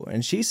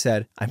And she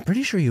said, I'm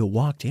pretty sure you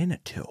walked in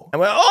at 2. I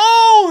went,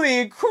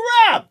 holy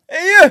crap!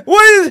 Yeah,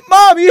 what is it?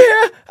 Mom, you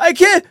here? I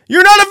can't.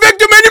 You're not a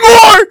victim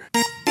anymore!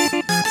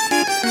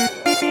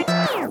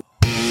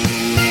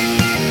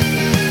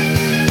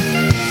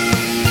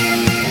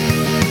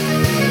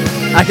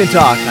 I can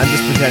talk. I'm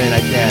just pretending I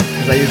can't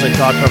because I usually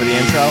talk over the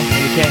intro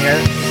and you can't hear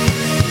it.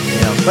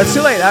 You know, but it's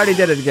too late. I already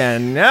did it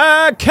again.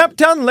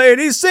 Captain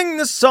Lady, sing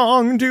the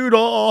song.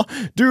 Doodle,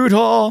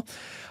 doodle.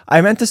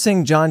 I meant to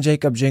sing John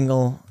Jacob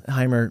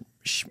Jingleheimer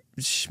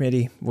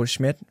Schmidt.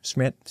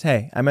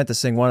 Hey, I meant to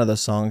sing one of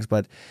those songs,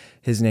 but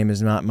his name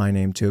is not my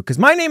name too. Because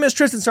my name is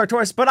Tristan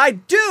Sartoris, but I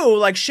do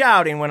like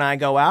shouting when I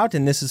go out,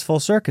 and this is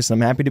Full Circus.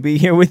 I'm happy to be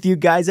here with you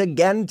guys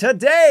again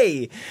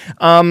today.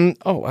 Oh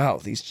wow,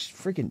 these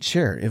freaking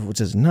chair, it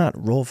does not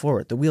roll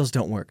forward. The wheels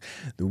don't work.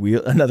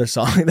 Another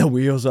song, the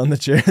wheels on the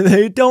chair,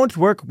 they don't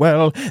work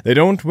well. They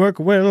don't work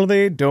well.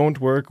 They don't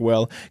work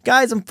well.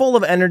 Guys, I'm full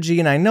of energy,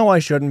 and I know I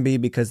shouldn't be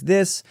because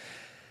this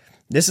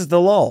is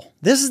the lull.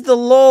 This is the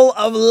lull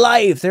of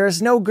life. There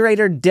is no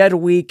greater dead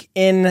week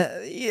in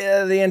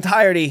the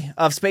entirety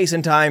of space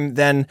and time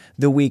than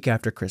the week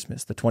after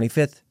Christmas, the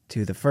 25th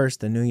to the 1st,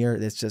 the New Year.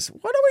 It's just,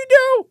 what do we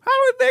do? How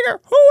do we figure?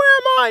 Who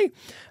am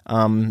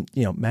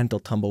I? Mental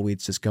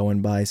tumbleweeds just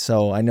going by.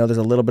 So I know there's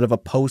a little bit of a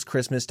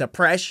post-Christmas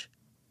depression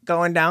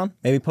going down.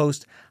 Maybe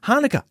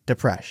post-Hanukkah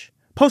depression.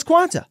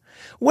 Post-Kwanzaa.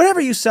 Whatever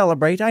you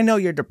celebrate, I know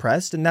you're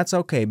depressed, and that's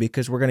okay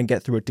because we're going to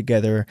get through it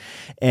together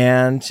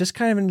and just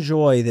kind of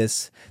enjoy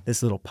this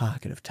little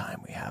pocket of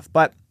time we have.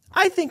 But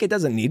I think it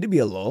doesn't need to be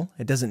a lull.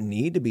 It doesn't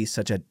need to be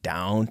such a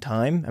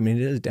downtime. I mean,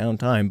 it is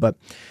downtime, but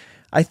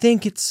I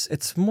think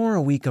it's more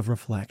a week of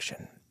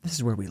reflection. This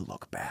is where we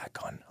look back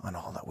on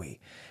all that we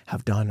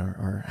have done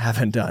or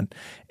haven't done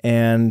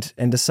and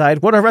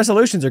decide what our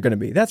resolutions are going to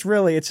be. That's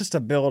really, it's just a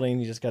building.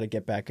 You just got to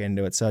get back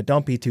into it. So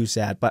don't be too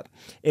sad, but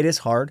it is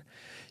hard,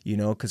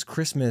 because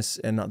Christmas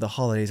and the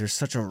holidays are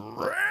such a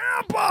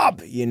ramp up,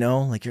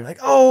 like you're like,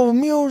 oh,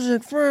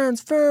 music, friends,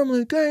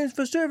 family, games,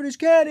 festivities,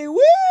 candy, woo!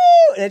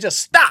 And it just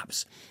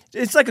stops.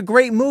 It's like a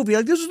great movie.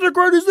 Like, this is the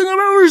greatest thing I've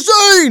ever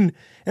seen.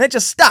 And it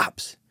just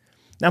stops.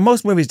 Now,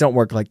 most movies don't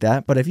work like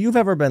that, but if you've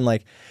ever been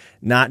like,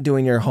 not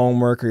doing your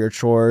homework or your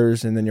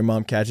chores, and then your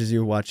mom catches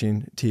you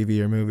watching TV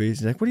or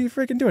movies. You're like, what are you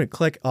freaking doing?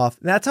 Click off.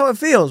 That's how it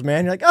feels,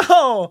 man. You're like,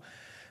 oh,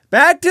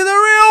 back to the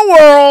real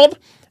world.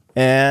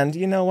 And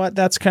you know what?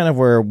 That's kind of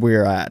where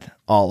we're at,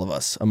 all of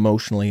us,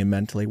 emotionally and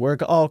mentally. We're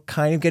all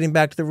kind of getting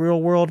back to the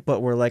real world,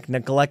 but we're like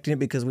neglecting it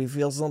because we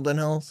feel something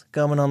else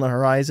coming on the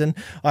horizon.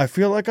 I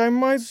feel like I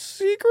might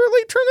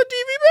secretly turn the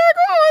TV back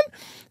on.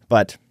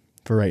 But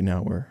for right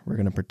now, we're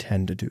going to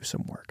pretend to do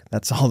some work.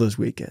 That's all this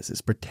week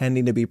is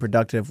pretending to be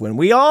productive when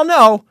we all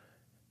know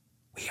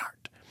we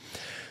aren't.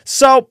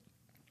 So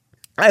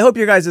I hope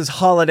your guys'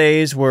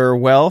 holidays were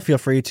well. Feel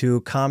free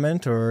to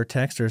comment or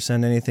text or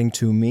send anything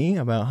to me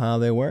about how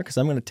they were, because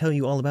I'm going to tell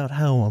you all about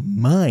how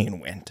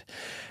mine went.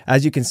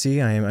 As you can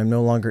see, I'm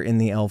no longer in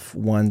the elf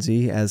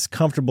onesie, as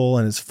comfortable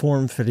and as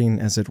form-fitting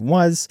as it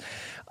was.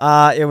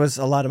 It was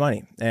a lot of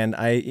money, and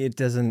it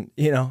doesn't,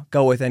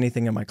 go with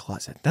anything in my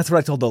closet. That's what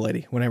I told the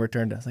lady when I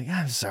returned it. I was like,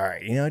 I'm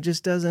sorry, it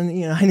just doesn't,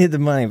 I need the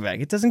money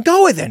back. It doesn't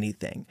go with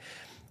anything,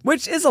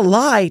 which is a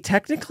lie,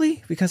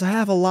 technically, because I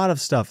have a lot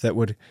of stuff that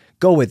would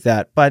go with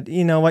that. But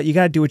you know what? You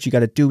got to do what you got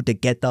to do to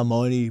get the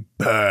money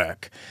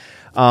back.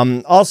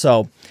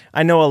 Also,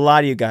 I know a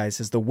lot of you guys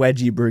is the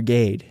Wedgie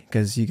Brigade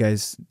because you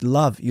guys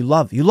love the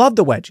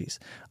wedgies.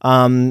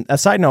 A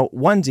side note,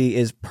 onesie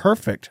is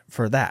perfect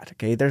for that.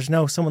 Okay, there's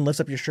no someone lifts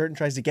up your shirt and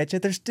tries to get you.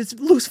 There's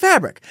loose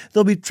fabric.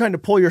 They'll be trying to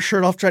pull your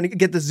shirt off, trying to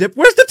get the zip.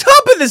 Where's the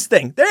top of this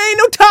thing? There ain't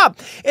no top.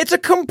 It's a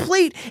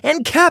complete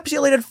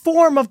encapsulated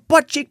form of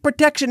butt cheek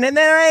protection, and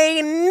there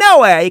ain't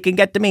nowhere you can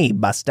get to me,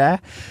 Buster.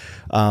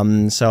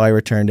 So I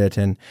returned it,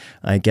 and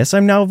I guess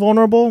I'm now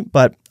vulnerable.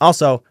 But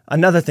also,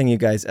 another thing, you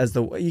guys,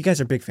 you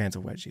guys are big fans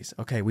of wedgies.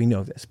 Okay, we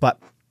know this, but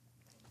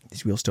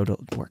these wheels still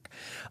don't work.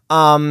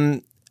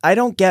 I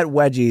don't get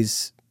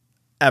wedgies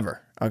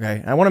ever.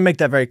 Okay, I want to make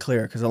that very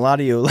clear because a lot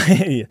of you,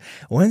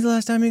 when's the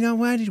last time you got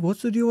wedgies?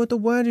 What's the deal with the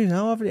wedgies?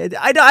 How often?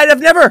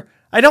 I've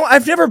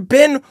never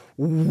been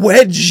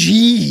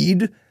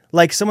wedgied.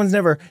 Like, someone's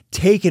never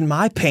taken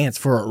my pants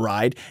for a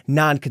ride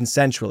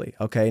non-consensually,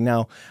 okay?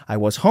 Now, I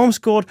was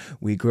homeschooled.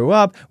 We grew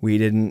up. We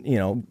didn't,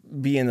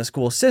 be in the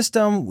school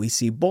system. We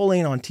see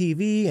bullying on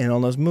TV and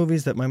on those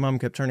movies that my mom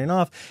kept turning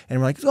off.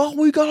 And we're like, oh,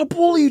 we got to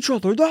bully each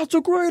other. That's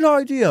a great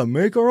idea.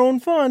 Make our own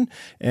fun.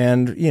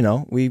 And,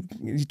 we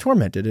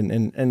tormented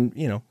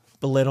and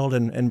belittled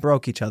and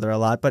broke each other a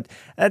lot. But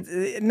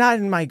not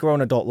in my grown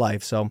adult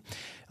life. So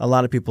a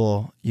lot of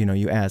people,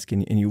 you ask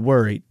and you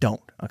worry, don't.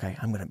 Okay,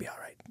 I'm going to be all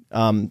right.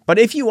 But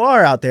if you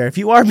are out there, if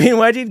you are being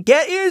wedgied,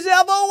 get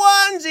yourself a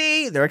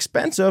onesie. They're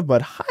expensive,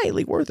 but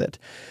highly worth it.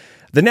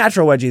 The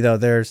natural wedgie, though,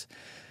 there's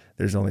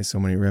only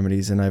so many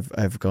remedies, and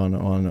I've gone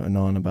on and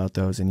on about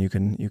those, and you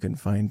can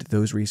find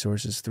those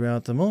resources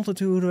throughout the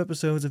multitude of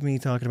episodes of me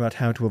talking about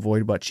how to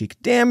avoid butt cheek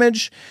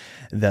damage.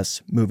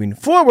 Thus, moving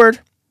forward,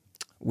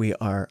 we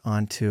are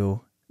on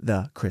to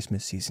the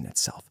Christmas season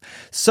itself.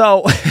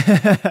 So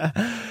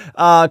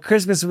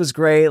Christmas was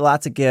great.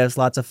 Lots of gifts,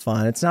 lots of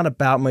fun. It's not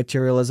about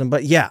materialism,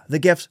 but yeah, the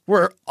gifts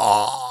were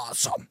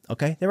awesome.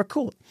 Okay, they were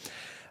cool.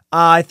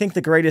 I think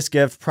the greatest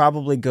gift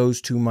probably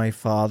goes to my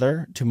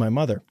father, to my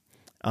mother.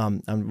 I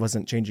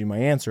wasn't changing my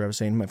answer. I was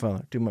saying my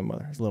father to my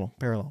mother. It's a little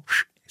parallel.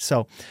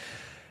 So,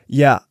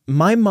 yeah,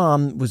 my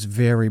mom was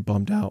very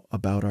bummed out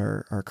about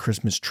our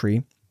Christmas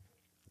tree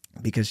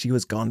because she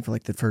was gone for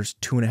like the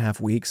first 2.5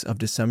 weeks of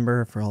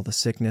December for all the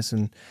sickness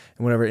and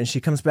whatever. And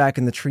she comes back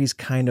and the tree's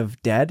kind of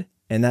dead.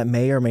 And that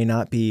may or may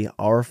not be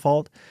our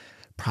fault.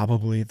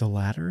 Probably the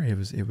latter. It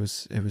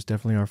was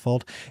definitely our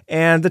fault.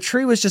 And the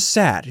tree was just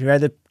sad. Right?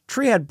 The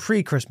tree had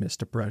pre-Christmas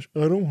depression.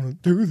 I don't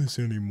want to do this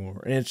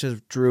anymore. And it's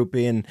just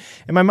droopy. And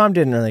my mom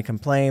didn't really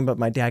complain, but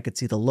my dad could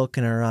see the look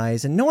in her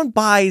eyes. And no one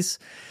buys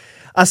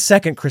a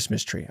second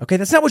Christmas tree. Okay,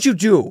 that's not what you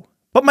do.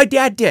 But my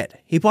dad did.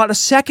 He bought a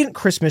second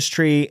Christmas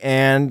tree,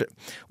 and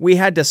we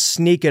had to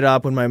sneak it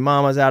up when my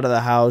mom was out of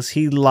the house.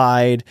 He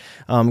lied,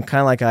 kind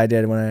of like I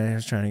did when I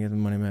was trying to get the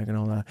money back and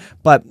all that.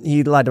 But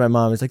he lied to my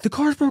mom. He's like, the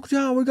car's broke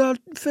down. We got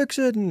to fix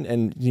it.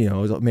 And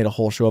made a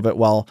whole show of it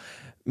while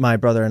my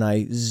brother and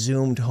I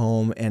zoomed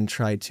home and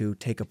tried to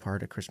take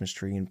apart a Christmas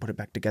tree and put it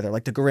back together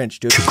like the Grinch,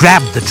 dude. He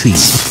grabbed the tree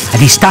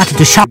and he started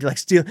to shout. Like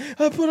steal.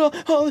 I put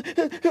all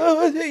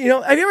have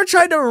you ever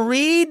tried to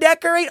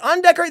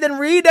undecorate, then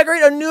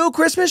redecorate a new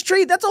Christmas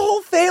tree? That's a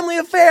whole family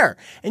affair.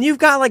 And you've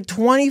got like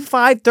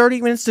 25,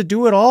 30 minutes to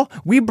do it all.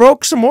 We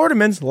broke some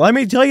ornaments, let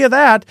me tell you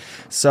that.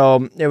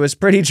 So it was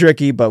pretty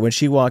tricky, but when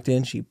she walked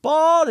in, she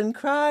bawled and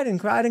cried and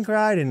cried and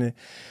cried, and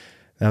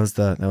that was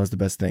the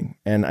best thing.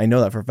 And I know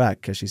that for a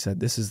fact because she said,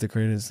 this is the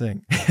greatest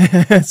thing.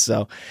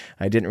 So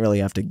I didn't really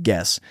have to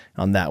guess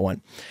on that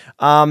one.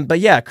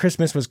 But yeah,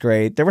 Christmas was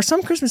great. There were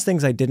some Christmas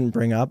things I didn't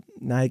bring up.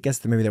 I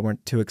guess maybe they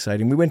weren't too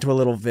exciting. We went to a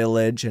little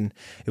village and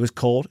it was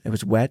cold. It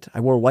was wet. I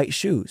wore white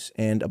shoes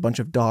and a bunch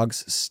of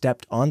dogs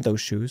stepped on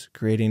those shoes,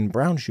 creating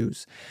brown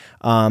shoes.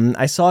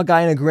 I saw a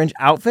guy in a Grinch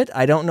outfit.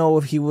 I don't know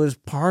if he was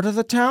part of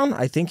the town.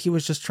 I think he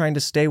was just trying to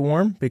stay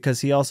warm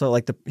because he also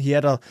he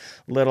had a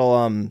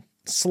little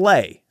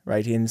sleigh,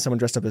 right? And someone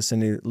dressed up as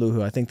Cindy Lou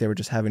Who. I think they were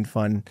just having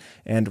fun.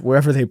 And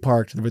wherever they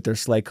parked with their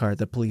sleigh car,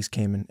 the police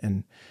came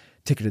and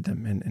ticketed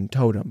them and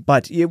towed them.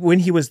 But when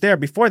he was there,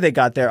 before they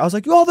got there, I was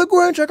like, "Oh, the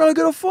Grinch, I gotta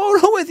get a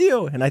photo with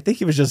you." And I think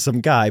he was just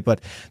some guy, but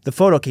the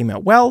photo came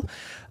out well.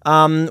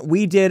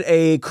 We did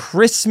a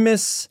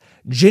Christmas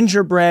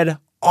gingerbread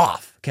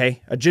off,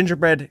 okay? A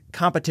gingerbread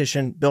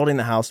competition, building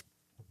the house.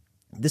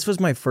 This was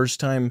my first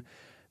time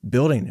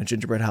building a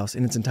gingerbread house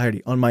in its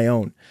entirety on my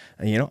own.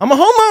 And, I'm a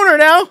homeowner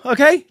now,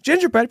 okay?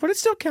 Gingerbread, but it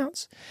still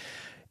counts.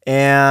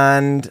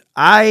 And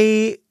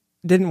I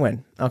didn't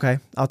win, okay?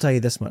 I'll tell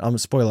you this much. I'm a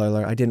spoiler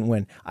alert. I didn't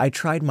win. I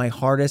tried my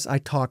hardest. I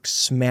talked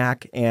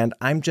smack, and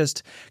I'm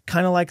just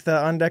kind of like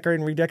the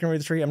undecorating, redecorating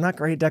the tree. I'm not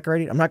great at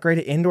decorating. I'm not great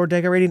at indoor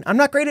decorating. I'm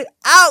not great at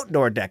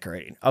outdoor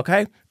decorating,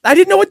 okay? I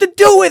didn't know what to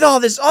do with all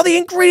this, all the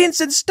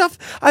ingredients and stuff.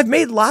 I've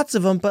made lots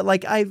of them, but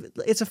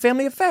it's a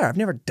family affair. I've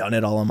never done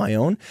it all on my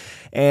own.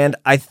 And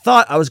I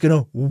thought I was going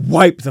to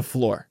wipe the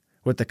floor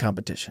with the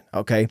competition,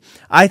 okay?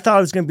 I thought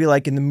it was going to be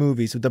like in the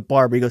movies with the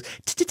barber. He goes,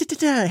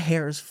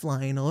 hair is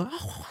flying all over.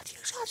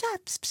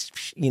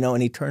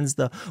 And he turns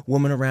the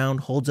woman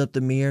around, holds up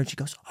the mirror, and she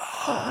goes,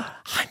 "Oh,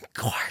 I'm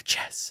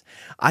gorgeous."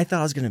 I thought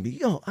I was going to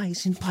be,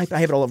 ice and pipe. I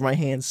have it all over my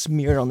hands,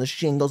 smeared on the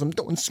shingles. I'm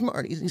throwing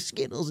Smarties and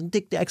Skittles and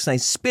Tic Tacs, and I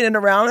spin it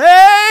around.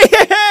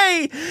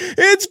 Hey,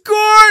 it's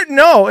gorgeous.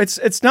 No,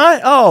 it's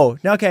not. Oh,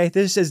 okay,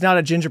 this is not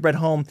a gingerbread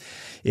home.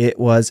 It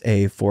was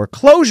a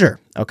foreclosure,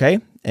 okay?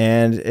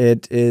 And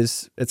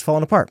it's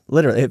falling apart.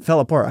 Literally, it fell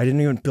apart. I didn't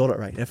even build it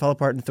right. It fell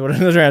apart and threw it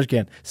in the trash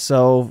can.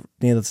 So,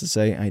 needless to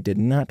say, I did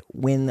not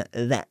win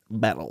that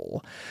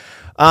battle.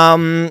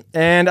 And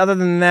other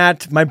than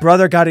that, my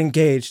brother got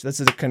engaged. This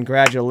is a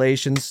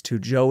congratulations to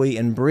Joey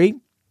and Bree.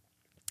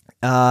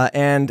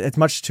 And it's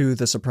much to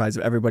the surprise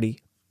of everybody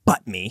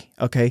but me,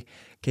 okay?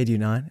 Kid you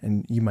not,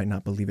 and you might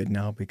not believe it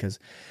now because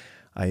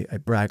I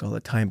brag all the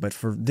time, but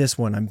for this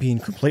one, I'm being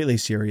completely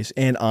serious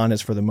and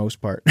honest for the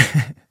most part.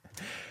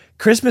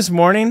 Christmas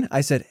morning,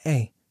 I said,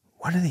 "Hey,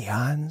 what are the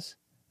odds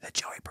that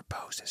Joey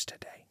proposes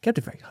today?" Kept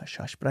it very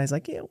hush-hush, but I was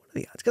like, "Yeah, what are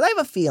the odds?" Because I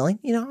have a feeling,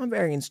 I'm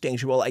very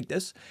instinctual like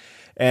this.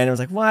 And it was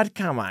like, "What?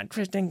 Come on,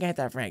 Tristan, get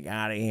the freak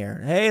out of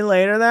here." Hey,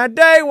 later that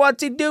day,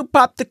 what's he do?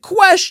 Pop the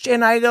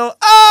question. I go,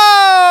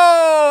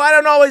 "Oh, I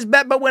don't always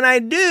bet, but when I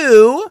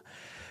do,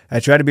 I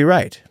try to be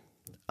right."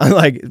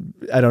 Like,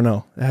 I don't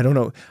know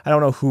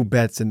who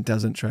bets and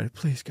doesn't try to,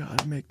 please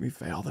God, make me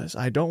fail this.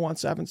 I don't want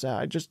 7 cents.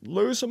 I just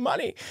lose some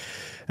money.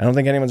 I don't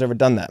think anyone's ever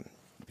done that.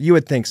 You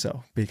would think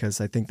so,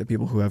 because I think the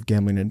people who have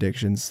gambling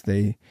addictions,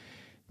 there's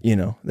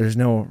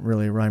no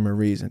really rhyme or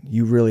reason.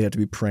 You really have to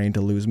be praying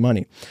to lose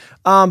money.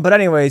 But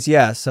anyways,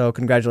 yeah, so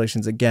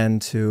congratulations again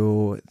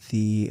to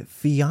the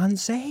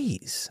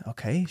fiancés.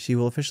 Okay, she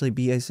will officially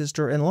be a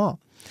sister-in-law.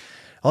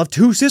 I'll have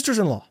 2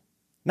 sisters-in-law.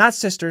 Not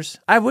sisters.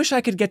 I wish I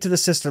could get to the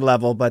sister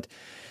level, but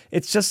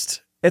it's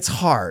just, it's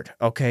hard,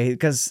 okay?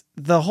 Because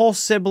the whole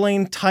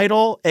sibling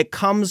title, it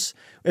comes,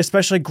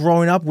 especially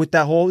growing up with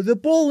that whole, the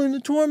bull and the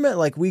torment,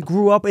 like we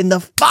grew up in the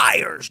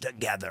fires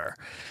together.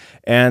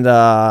 And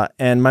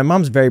my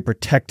mom's very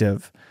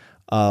protective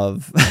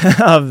of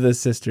of the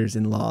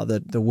sisters-in-law,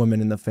 the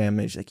women in the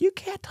family. She's like, you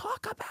can't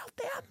talk about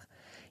them.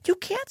 You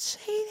can't say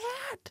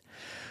that.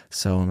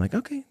 So I'm like,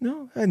 okay,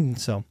 no. And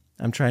so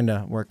I'm trying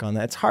to work on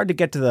that. It's hard to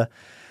get to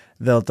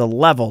the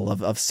level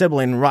of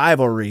sibling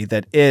rivalry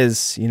that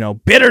is,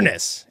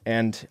 bitterness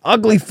and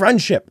ugly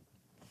friendship.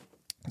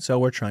 So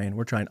we're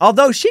trying.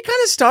 Although she kind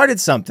of started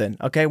something,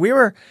 okay? We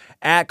were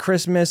at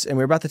Christmas and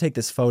we were about to take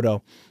this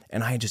photo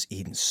and I had just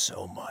eaten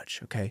so much,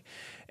 okay?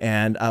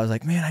 And I was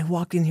like, man, I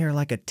walked in here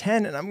like a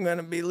 10 and I'm going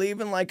to be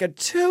leaving like a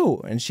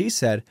 2. And she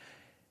said,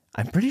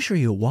 I'm pretty sure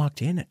you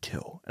walked in at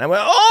 2. And I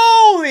went,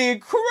 holy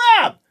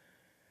crap!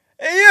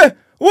 Yeah,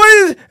 what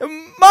is,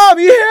 Mom,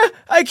 you here?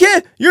 I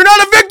can't, you're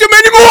not a victim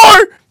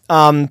anymore!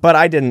 But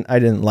I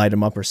didn't light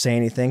him up or say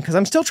anything because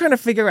I'm still trying to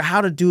figure out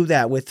how to do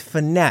that with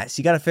finesse.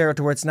 You got to figure out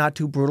to where it's not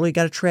too brutal. You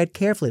got to tread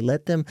carefully.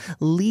 Let them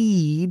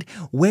lead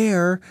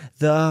where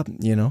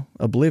the,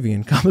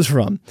 oblivion comes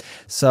from.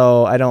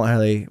 So I don't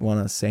really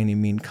want to say any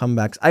mean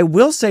comebacks. I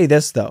will say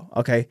this though,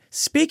 okay?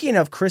 Speaking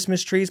of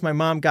Christmas trees, my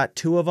mom got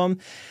 2 of them.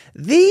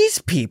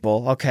 These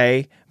people,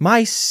 okay,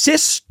 my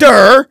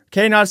sister,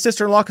 okay, not a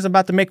sister-in-law because I'm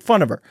about to make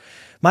fun of her.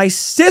 My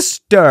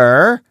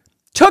sister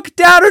took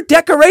down her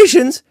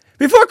decorations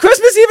before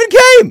Christmas even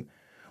came.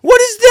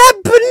 What is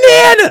that?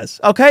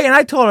 Bananas. Okay. And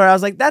I told her, I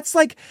was like, that's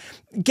like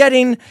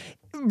getting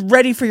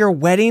ready for your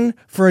wedding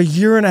for a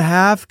year and a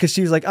half. Cause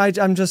she was like,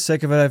 I'm just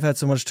sick of it. I've had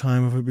so much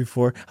time of it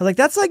before. I was like,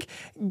 that's like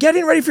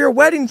getting ready for your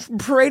wedding,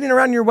 parading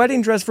around in your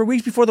wedding dress for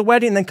weeks before the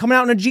wedding and then coming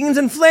out in a jeans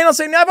and flannel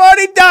saying, I've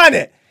already done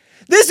it.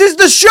 This is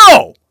the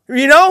show,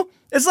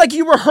 It's like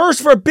you rehearse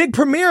for a big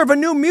premiere of a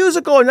new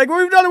musical and like,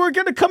 we've done it, we're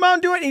going to come out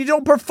and do it, and you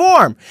don't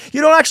perform.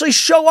 You don't actually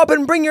show up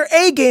and bring your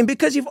A game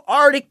because you've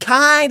already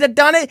kind of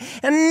done it.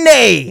 And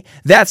nay,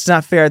 that's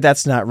not fair.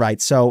 That's not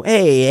right. So,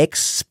 hey,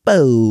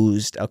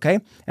 exposed, okay?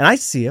 And I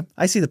see him.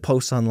 I see the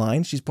posts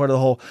online. She's part of the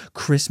whole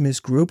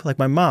Christmas group. Like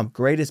my mom,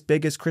 greatest,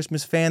 biggest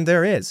Christmas fan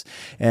there is.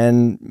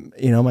 And,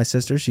 my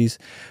sister, she's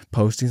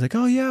posting like,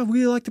 oh yeah,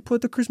 we like to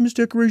put the Christmas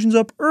decorations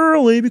up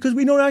early because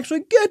we don't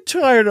actually get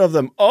tired of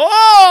them.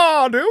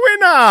 Oh, do we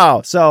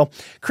now? So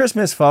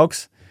Christmas,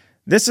 folks,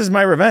 this is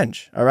my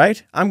revenge. All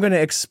right. I'm going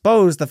to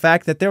expose the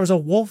fact that there was a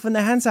wolf in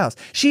the hen's house.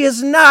 She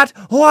is not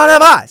one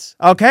of us.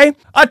 Okay.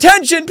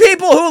 Attention,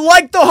 people who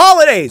like the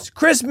holidays.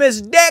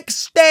 Christmas decks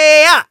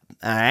stay up.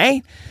 All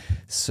right.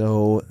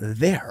 So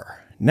there.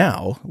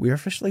 Now we are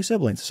officially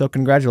siblings. So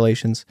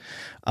congratulations.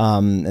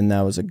 And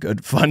that was a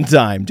good fun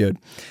time, dude.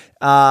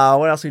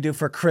 What else we do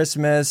for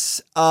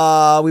Christmas?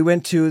 We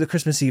went to the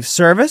Christmas Eve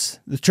service.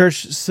 The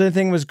church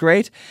thing was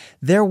great.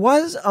 There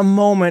was a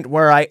moment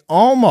where I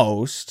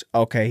almost,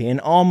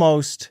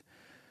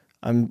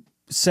 I'm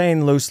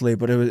saying loosely,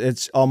 but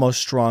it's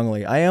almost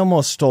strongly. I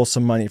almost stole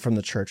some money from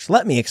the church.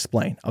 Let me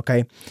explain,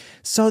 okay?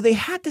 So they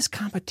had this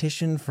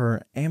competition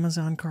for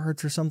Amazon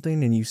cards or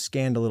something, and you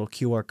scanned a little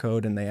QR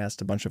code, and they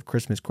asked a bunch of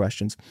Christmas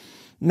questions.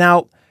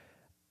 Now,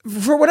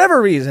 for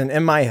whatever reason,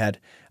 in my head,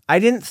 I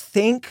didn't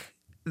think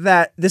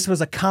that this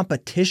was a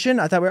competition.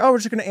 I thought we're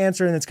just going to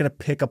answer, and it's going to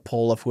pick a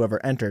poll of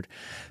whoever entered.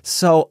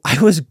 So I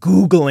was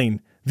Googling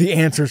the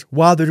answers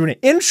while they're doing it.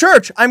 In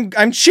church, I'm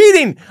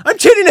cheating. I'm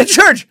cheating in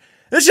church.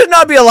 This should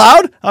not be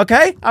allowed,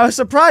 okay? I was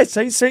surprised.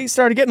 So he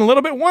started getting a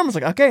little bit warm. I was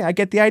like, okay, I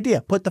get the idea.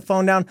 Put the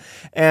phone down,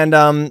 and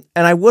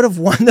I would have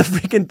won the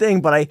freaking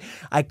thing, but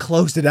I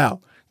closed it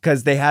out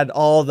because they had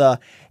all the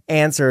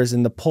answers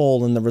and the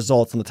poll and the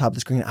results on the top of the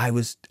screen.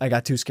 I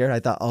got too scared. I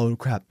thought, oh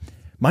crap,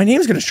 my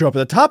name's going to show up at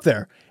the top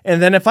there. And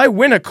then if I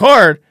win a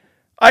card,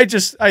 I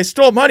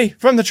stole money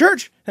from the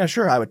church. Now,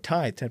 sure, I would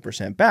tithe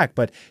 10% back,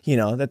 but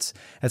that's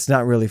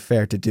not really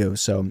fair to do.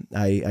 So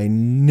I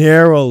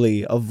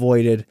narrowly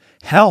avoided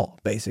hell,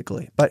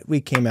 basically. But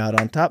we came out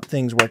on top.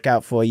 Things work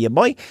out for you,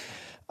 boy.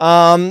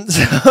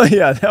 So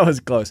yeah, that was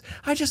close.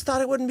 I just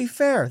thought it wouldn't be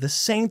fair. The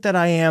saint that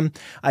I am,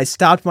 I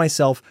stopped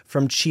myself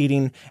from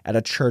cheating at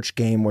a church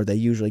game where they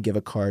usually give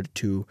a card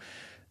to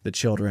the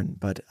children,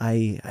 but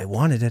I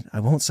wanted it. I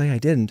won't say I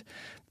didn't,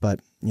 but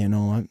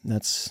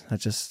that's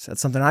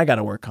something I got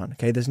to work on.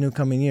 Okay. This new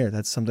coming year,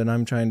 that's something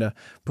I'm trying to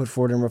put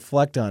forward and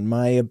reflect on,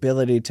 my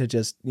ability to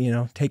just,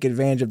 take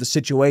advantage of the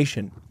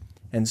situation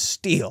and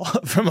steal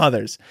from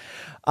others.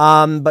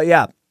 But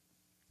yeah,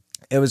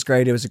 it was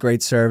great. It was a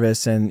great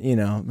service. And,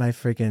 my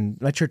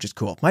church is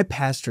cool. My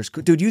pastor's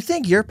cool. Dude, you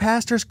think your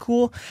pastor's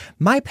cool?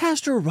 My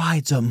pastor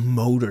rides a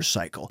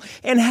motorcycle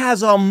and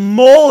has a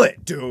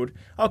mullet, dude.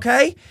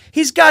 Okay?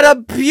 He's got a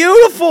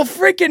beautiful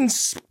freaking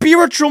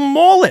spiritual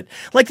mullet.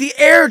 Like the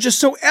air just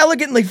so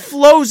elegantly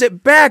flows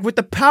it back with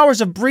the powers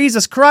of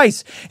Jesus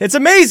Christ. It's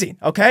amazing.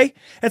 Okay?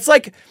 It's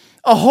like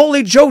a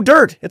holy Joe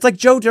Dirt. It's like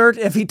Joe Dirt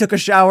if he took a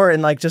shower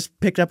and like just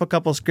picked up a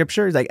couple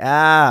scripture. He's like,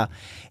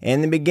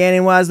 in the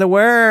beginning was the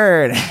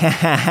word.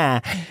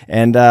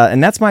 and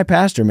that's my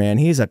pastor, man.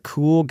 He's a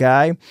cool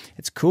guy.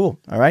 It's cool.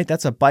 All right.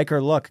 That's a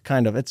biker look,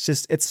 kind of. It's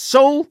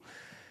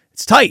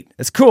tight.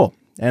 It's cool.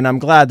 And I'm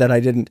glad that I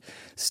didn't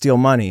steal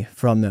money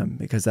from them,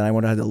 because then I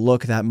would have had to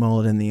look that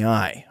mullet in the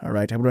eye. All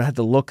right. I would have had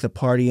to look the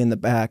party in the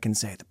back and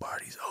say, the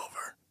party's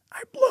over.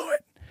 I blew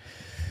it.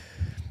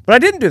 But I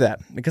didn't do that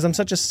because I'm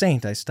such a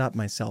saint. I stopped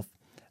myself.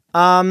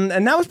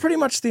 And that was pretty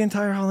much the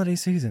entire holiday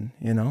season.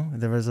 You know,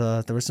 there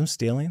was some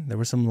stealing, there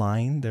was some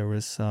lying, there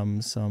was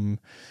some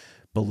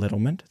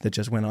belittlement that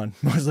just went on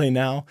mostly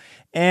now,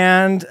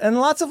 and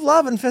lots of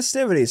love and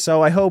festivities.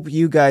 So I hope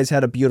you guys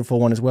had a beautiful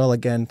one as well.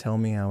 Again, tell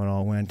me how it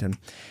all went, and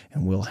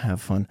we'll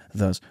have fun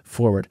thus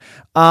forward.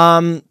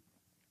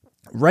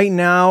 Right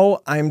now,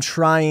 I'm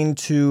trying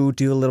to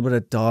do a little bit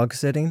of dog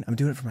sitting. I'm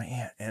doing it for my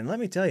aunt. And let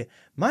me tell you,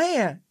 my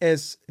aunt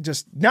is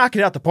just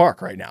knocking it out the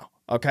park right now,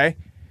 okay?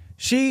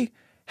 She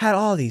had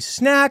all these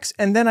snacks,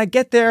 and then I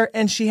get there,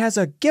 and she has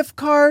a gift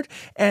card,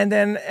 and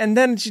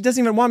then she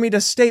doesn't even want me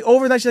to stay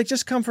over that. She's like,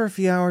 just come for a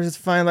few hours, it's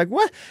fine. Like,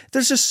 what?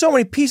 There's just so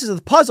many pieces of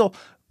the puzzle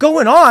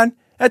going on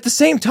at the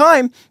same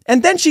time,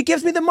 and then she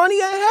gives me the money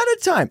ahead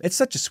of time. It's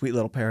such a sweet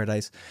little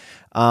paradise.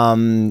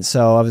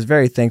 So I was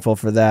very thankful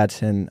for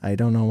that, and I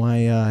don't know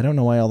why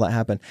all that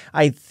happened.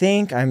 I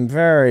think I'm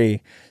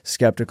very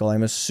skeptical.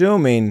 I'm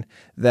assuming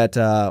that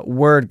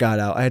word got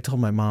out. I had told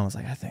my mom, I was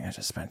like, I think I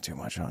just spent too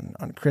much on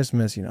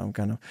Christmas. You know, I'm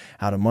kind of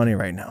out of money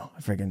right now.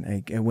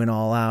 It went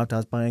all out. I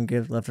was buying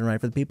gifts left and right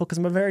for the people because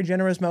I'm a very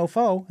generous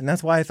mofo, and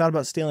that's why I thought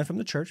about stealing from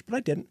the church, but I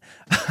didn't.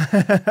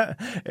 I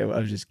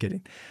was just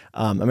kidding.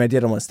 I mean, I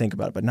did almost think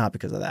about it, but not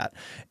because of that.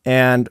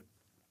 And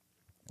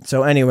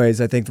so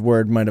anyways, I think the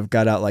word might have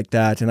got out like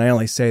that. And I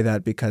only say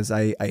that because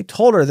I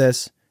told her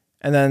this.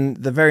 And then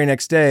the very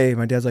next day,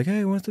 my dad's like,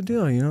 hey, what's the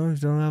deal? You know, you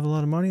don't have a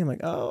lot of money. I'm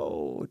like,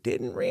 oh,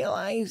 didn't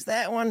realize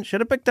that one. Should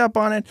have picked up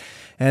on it.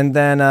 And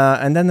then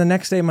the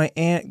next day, my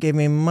aunt gave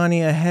me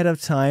money ahead of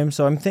time.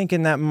 So I'm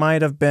thinking that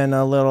might have been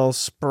a little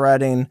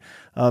spreading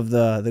of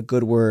the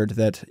good word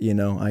that, you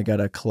know, I got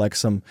to collect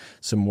some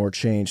more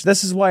change.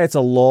 This is why it's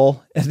a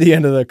lull at the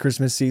end of the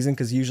Christmas season,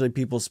 because usually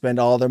people spend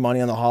all their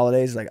money on the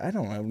holidays. Like, I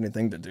don't have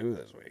anything to do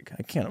this week.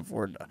 I can't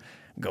afford to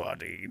go out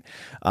to eat.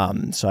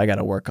 So I got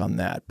to work on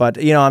that.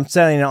 But, you know, I'm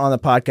saying it on the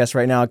podcast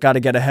right now. I got to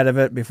get ahead of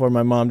it before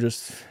my mom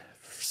just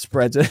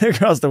spreads it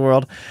across the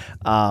world.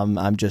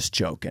 I'm just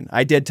joking.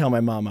 I did tell my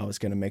mom I was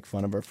going to make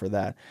fun of her for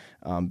that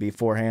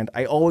beforehand.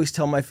 I always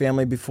tell my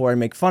family before I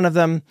make fun of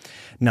them.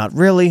 Not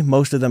really.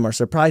 Most of them are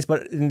surprised.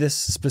 But in this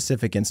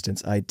specific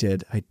instance, I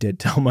did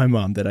tell my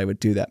mom that I would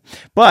do that.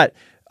 But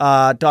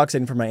dog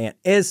sitting for my aunt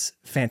is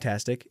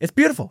fantastic. It's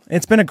beautiful.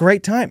 It's been a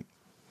great time.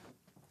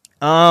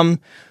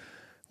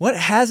 What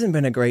hasn't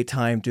been a great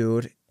time,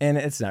 dude, and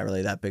it's not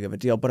really that big of a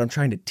deal, but I'm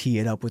trying to tee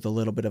it up with a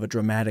little bit of a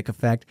dramatic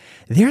effect.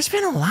 There's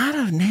been a lot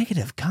of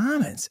negative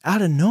comments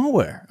out of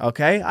nowhere,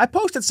 okay? I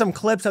posted some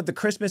clips of the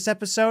Christmas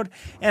episode,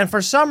 and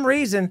for some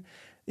reason,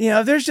 you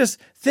know, there's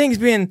just things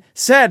being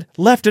said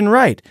left and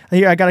right.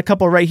 Here, I got a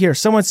couple right here.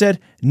 Someone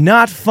said,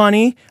 not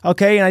funny,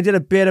 okay? And I did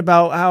a bit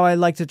about how I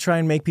like to try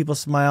and make people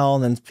smile,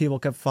 and then people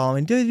kept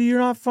following, dude, you're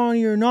not funny,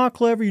 you're not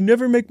clever, you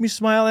never make me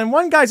smile. And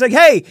one guy's like,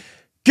 hey,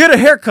 get a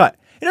haircut.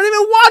 He doesn't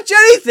even watch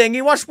anything.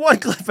 He watched one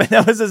clip, and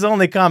that was his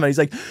only comment. He's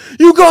like,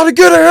 you gotta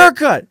get a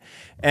haircut.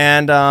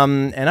 And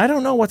I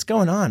don't know what's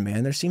going on,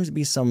 man. There seems to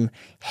be some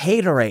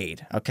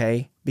haterade,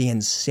 okay,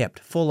 being sipped,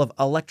 full of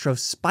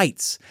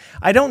electrospites.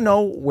 I don't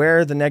know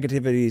where the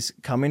negativity's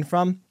coming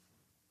from.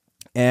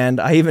 And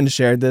I even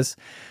shared this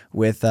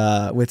with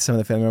some of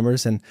the family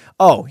members. And,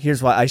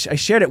 here's why. I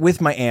shared it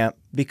with my aunt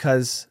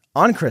because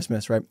on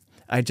Christmas, right,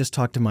 I just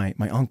talked to my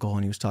uncle,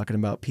 and he was talking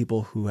about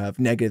people who have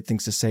negative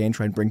things to say and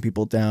try and bring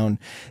people down.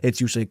 It's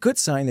usually a good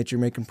sign that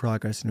you're making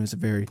progress, and it was a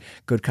very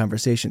good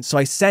conversation. So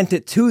I sent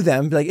it to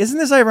them, like, isn't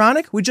this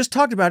ironic? We just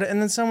talked about it,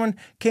 and then someone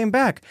came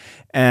back.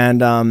 And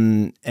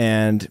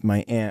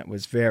my aunt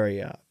was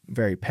very,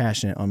 very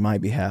passionate on my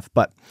behalf.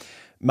 But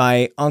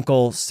my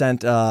uncle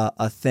sent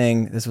a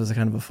thing. This was a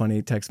kind of a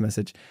funny text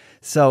message.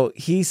 So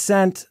he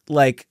sent,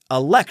 like, a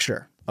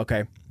lecture,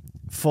 okay,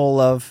 full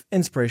of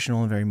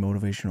inspirational and very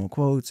motivational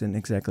quotes and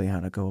exactly how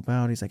to go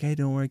about it. He's like, hey,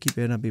 don't worry, keep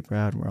it up, be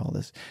proud, and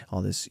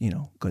all this, you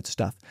know, good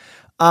stuff.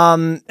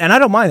 And I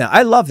don't mind that.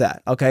 I love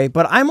that. Okay.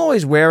 But I'm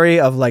always wary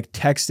of like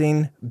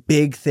texting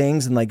big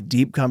things and like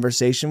deep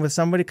conversation with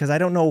somebody because I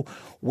don't know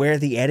where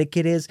the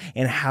etiquette is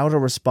and how to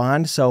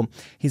respond. So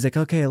he's like,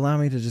 okay, allow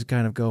me to just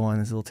kind of go on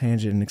this little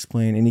tangent and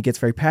explain. And he gets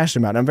very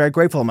passionate about it. I'm very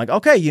grateful. I'm like,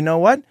 okay, you know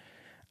what?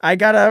 I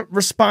gotta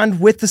respond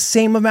with the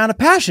same amount of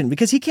passion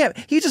because he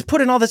just put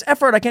in all this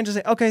effort. I can't just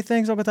say, okay,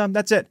 thanks, Uncle Tom,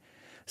 that's it.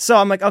 So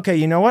I'm like, okay,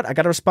 you know what? I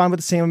gotta respond with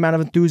the same amount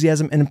of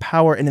enthusiasm and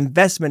power and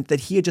investment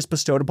that he had just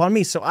bestowed upon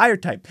me. So I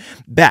type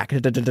back,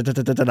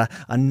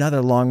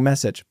 another long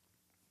message.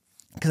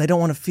 because I don't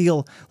want to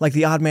feel like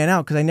the odd man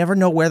out, because I never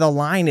know where the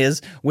line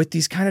is with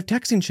these kind of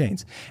texting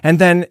chains. And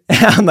then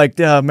I'm like,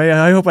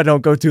 I hope I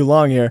don't go too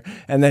long here.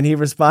 And then he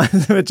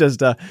responds with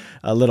just a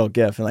little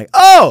gif and like,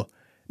 oh,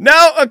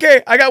 no,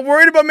 okay, I got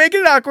worried about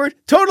making it awkward.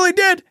 Totally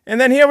did.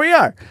 And then here we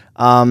are.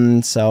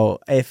 So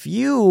if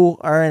you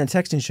are in a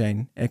texting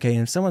chain, okay,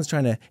 and if someone's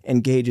trying to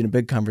engage in a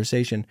big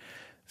conversation,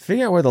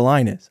 figure out where the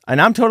line is.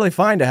 And I'm totally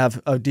fine to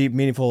have a deep,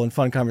 meaningful, and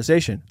fun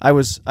conversation. I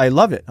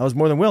love it. I was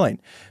more than willing.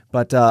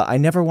 But I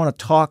never want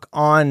to talk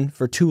on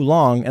for too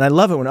long. And I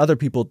love it when other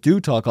people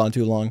do talk on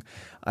too long.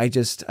 I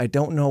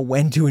don't know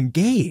when to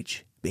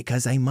engage,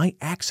 because I might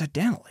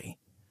accidentally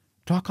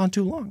talk on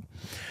too long.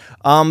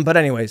 But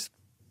anyways,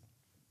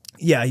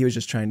 yeah, he was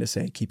just trying to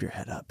say, keep your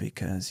head up,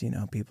 because,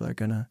 people are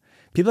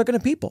gonna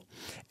people.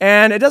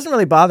 And it doesn't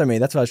really bother me.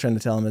 That's what I was trying to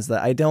tell him, is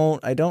that I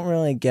don't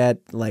really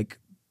get like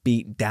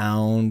beat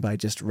down by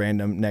just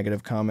random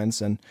negative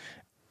comments.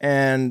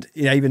 And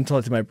I even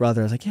told it to my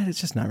brother. I was like, yeah, it's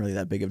just not really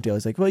that big of a deal.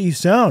 He's like, well, you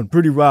sound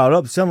pretty riled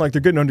up. Sound like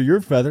they're getting under your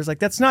feathers. Like,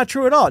 that's not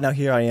true at all. Now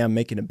here I am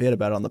making a bit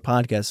about it on the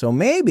podcast. So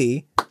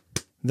maybe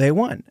they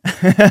won.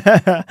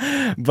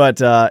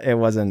 But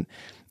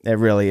it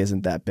really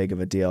isn't that big of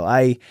a deal.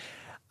 I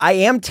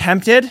am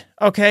tempted,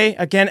 okay?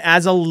 Again,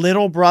 as a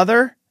little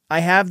brother, I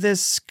have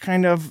this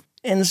kind of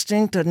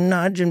instinct to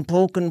nudge and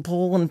poke and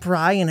pull and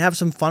pry and have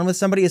some fun with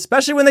somebody,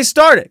 especially when they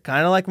start it.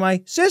 Kind of like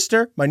my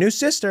new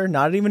sister,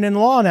 not even in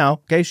law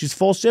now, okay? She's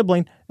full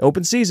sibling,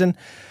 open season.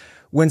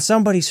 When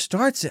somebody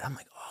starts it, I'm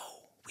like,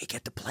 oh, we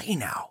get to play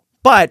now.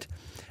 But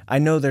I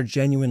know they're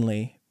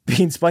genuinely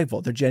being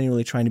spiteful. They're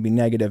genuinely trying to be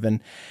negative. And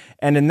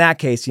in that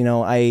case,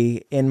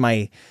 in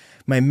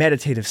my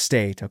meditative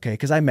state, okay,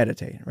 because I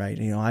meditate, right?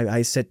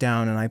 I sit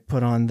down and I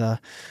put on the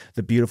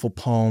beautiful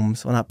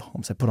poems. Well, not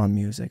poems. I put on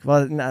music.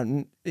 Well,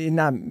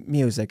 not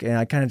music, and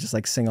I kind of just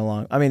like sing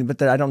along. I mean,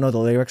 but I don't know the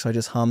lyrics, so I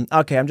just hum.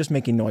 Okay, I'm just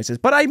making noises,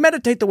 but I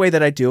meditate the way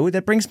that I do.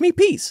 That brings me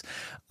peace.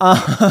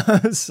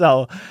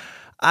 So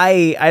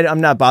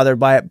I'm not bothered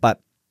by it,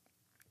 but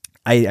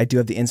I do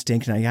have the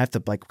instinct, and I have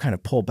to like kind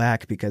of pull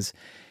back, because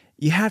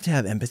you have to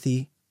have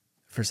empathy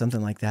for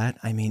something like that.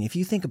 I mean, if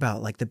you think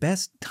about like the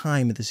best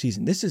time of the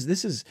season, this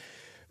is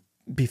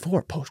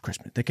before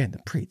post-Christmas. Again,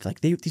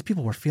 these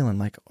people were feeling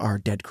like our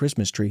dead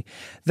Christmas tree.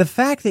 The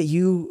fact that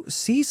you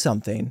see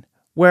something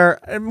where,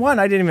 one,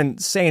 I didn't even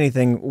say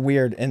anything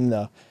weird in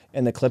the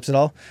clips at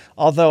all.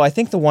 Although I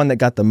think the one that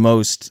got the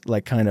most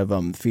like kind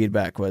of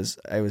feedback was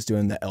I was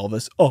doing the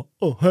Elvis,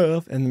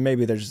 and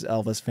maybe there's just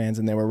Elvis fans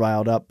and they were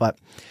riled up, but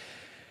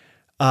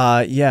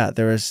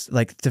there was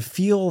like, to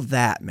feel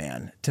that,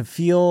 man, to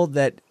feel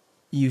that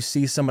you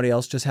see somebody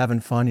else just having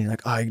fun. You're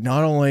like, I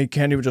not only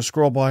can't even just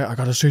scroll by, I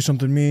got to say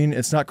something mean.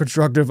 It's not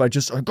constructive. I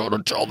got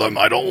to tell them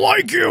I don't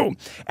like you.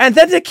 And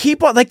then to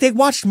keep on, like, they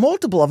watched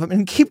multiple of them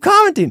and keep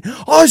commenting,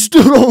 I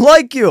still don't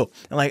like you.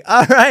 I'm like,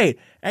 all right,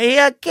 are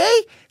you okay?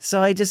 So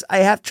I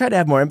have tried to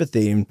have more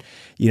empathy. And,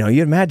 you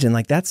imagine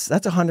like that's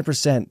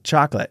 100%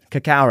 chocolate,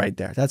 cacao right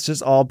there. That's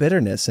just all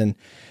bitterness. And,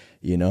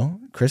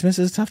 Christmas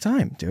is a tough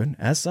time, dude.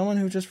 As someone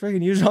who just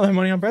freaking used all their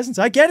money on presents,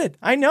 I get it.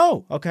 I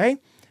know, okay?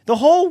 The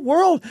whole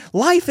world,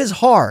 life is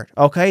hard,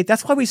 okay?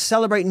 That's why we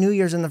celebrate New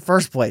Year's in the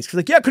first place.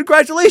 Like, yeah,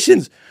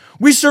 congratulations.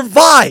 We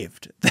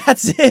survived.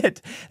 That's it.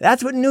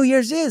 That's what New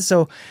Year's is.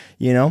 So,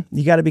 you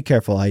got to be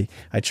careful. I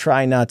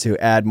try not to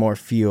add more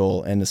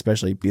fuel and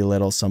especially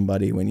belittle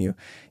somebody when you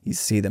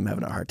see them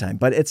having a hard time.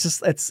 But it's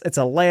just, it's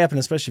a layup, and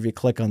especially if you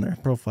click on their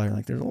profile,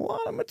 like there's a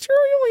lot of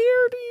material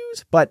here to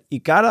use. But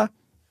you gotta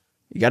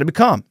be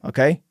calm,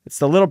 okay? It's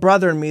the little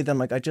brother in me that I'm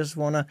like, I just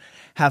want to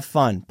have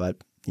fun. But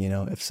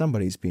if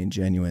somebody's being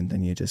genuine,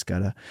 then you just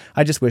gotta.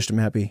 I just wished them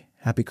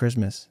happy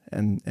Christmas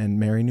and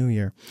Merry New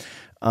Year,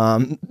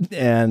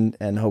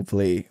 and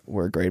hopefully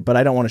we're great. But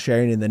I don't want to share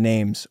any of the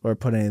names or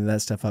put any of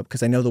that stuff up,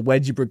 because I know the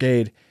Wedgie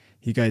Brigade,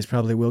 you guys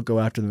probably will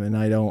go after them, and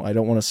I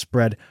don't want to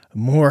spread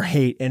more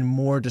hate and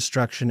more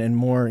destruction and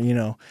more.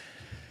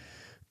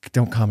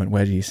 Don't comment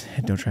wedgies.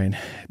 Don't try and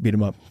beat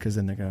them up, because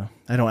then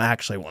I don't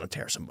actually want to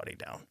tear somebody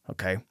down.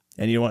 Okay.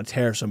 And you don't want to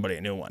tear somebody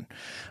a new one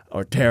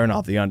or tearing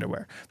off the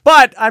underwear.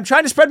 But I'm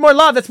trying to spread more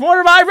love. That's one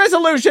of my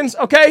resolutions,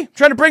 okay?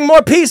 Trying to bring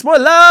more peace, more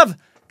love,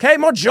 okay?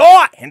 More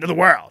joy into the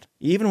world,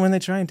 even when they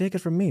try and take it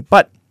from me.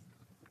 But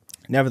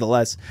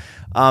nevertheless,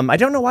 I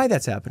don't know why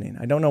that's happening.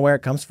 I don't know where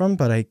it comes from,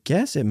 but I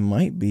guess it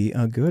might be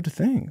a good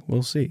thing.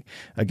 We'll see.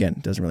 Again,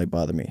 it doesn't really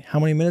bother me. How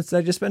many minutes did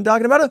I just spend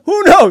talking about it?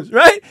 Who knows,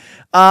 right?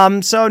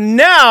 So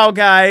now,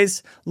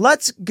 guys,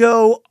 let's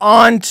go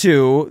on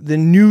to the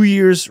New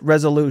Year's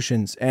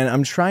resolutions. And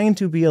I'm trying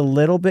to be a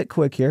little bit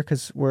quick here,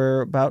 because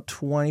we're about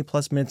 20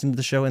 plus minutes into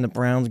the show and the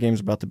Browns game's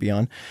about to be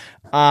on.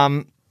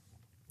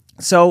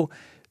 So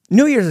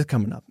New Year's is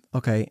coming up.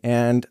 Okay,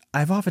 and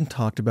I've often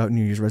talked about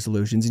New Year's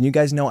resolutions, and you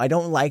guys know I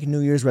don't like New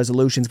Year's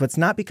resolutions, but it's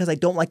not because I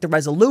don't like the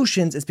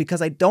resolutions, it's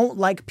because I don't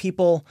like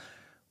people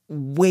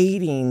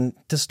waiting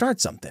to start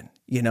something,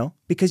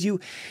 because you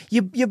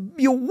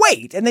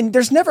wait, and then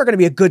there's never going to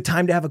be a good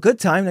time to have a good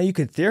time. Now, you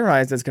could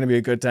theorize that's going to be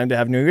a good time to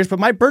have New Year's, but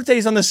my birthday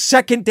is on the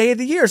second day of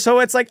the year, so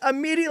it's like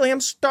immediately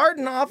I'm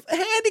starting off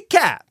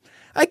handicapped.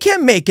 I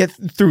can't make it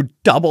through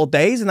double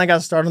days and I got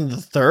to start on the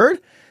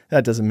third.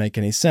 That doesn't make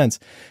any sense.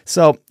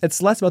 So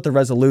it's less about the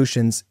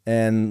resolutions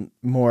and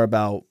more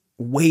about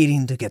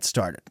waiting to get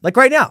started. Like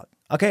right now.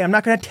 Okay, I'm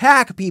not going to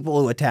attack people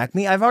who attack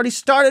me. I've already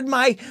started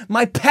my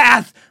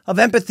path of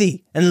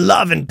empathy and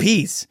love and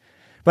peace.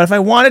 But if I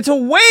wanted to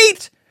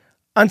wait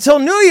until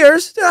New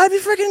Year's, then I'd be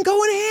freaking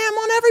going ham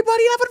on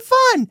everybody and having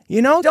fun.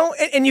 You know,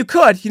 and you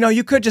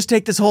could just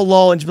take this whole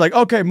lull and just be like,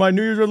 okay, my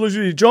New Year's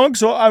resolution is to eat junk,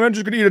 so I'm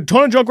just going to eat a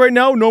ton of junk right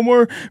now. No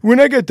more when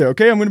I get there,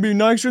 okay? I'm going to be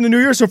nicer in the New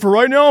Year, so for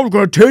right now, I'm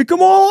going to take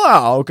them all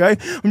out, okay?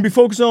 I'm going to be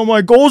focusing on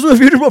my goals in the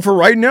future, but for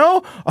right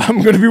now,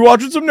 I'm going to be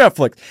watching some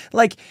Netflix.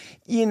 Like,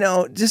 you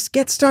know, just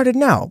get started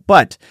now.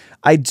 But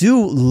I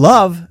do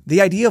love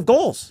the idea of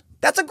goals.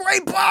 That's a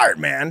great part,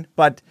 man.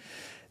 But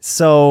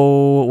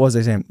so what was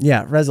I saying?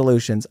 Yeah,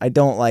 resolutions. I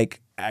don't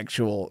like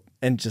actual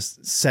and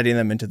just setting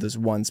them into this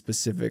one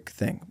specific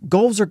thing.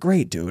 Goals are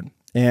great, dude.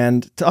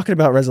 And talking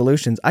about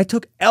resolutions, I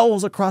took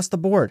L's across the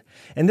board.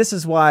 And this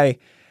is why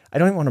I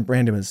don't even want to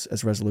brand them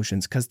as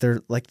resolutions, because they're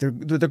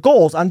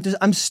goals.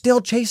 I'm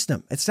still chasing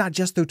them. It's not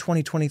just through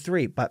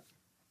 2023, but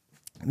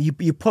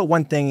you put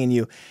one thing and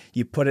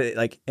you put it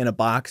like in a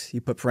box, you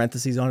put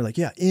parentheses on it, like,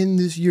 yeah, in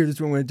this year, this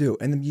is what I'm going to do.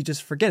 And then you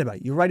just forget about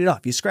it. You write it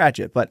off, you scratch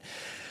it. But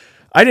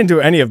I didn't do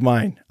any of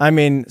mine. I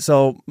mean,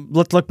 so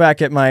let's look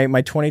back at my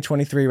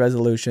 2023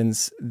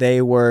 resolutions.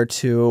 They were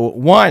to,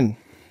 1,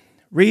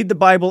 read the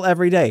Bible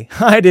every day.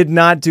 I did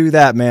not do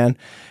that, man.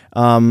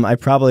 I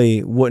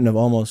probably wouldn't have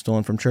almost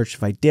stolen from church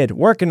if I did.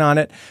 Working on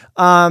it.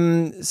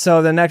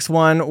 So the next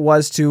one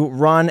was to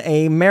run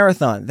a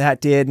marathon.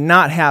 That did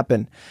not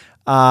happen.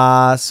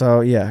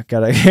 So yeah,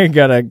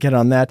 gotta get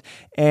on that.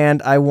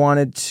 And I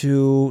wanted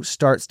to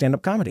start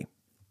stand-up comedy.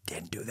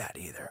 Didn't do that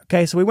either.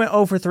 Okay, so we went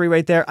 0 for 3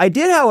 right there. I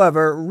did,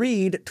 however,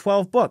 read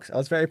 12 books. I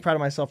was very proud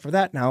of myself for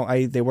that. Now,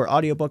 they were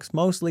audiobooks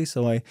mostly,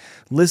 so I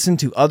listened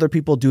to other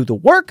people do the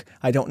work.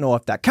 I don't know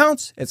if that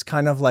counts. It's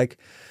kind of like,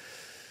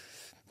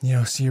 you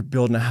know, so you're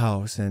building a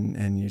house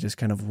and you just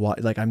kind of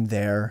like, I'm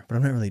there, but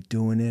I'm not really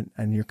doing it.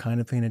 And you're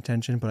kind of paying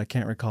attention, but I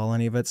can't recall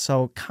any of it.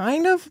 So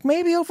kind of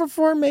maybe 0 for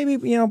 4, maybe,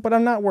 you know, but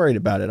I'm not worried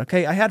about it.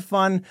 Okay. I had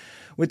fun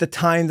with the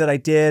time that I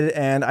did,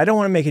 and I don't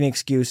want to make any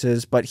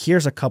excuses, but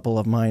here's a couple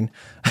of mine.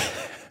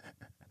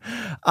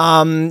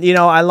 You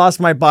know, I lost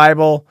my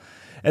Bible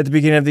at the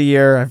beginning of the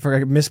year. I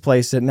forgot,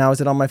 misplaced it. Now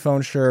is it on my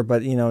phone? Sure.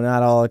 But you know,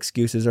 not all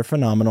excuses are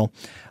phenomenal.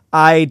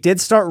 I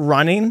did start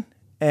running.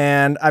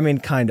 And I mean,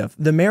 kind of.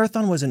 The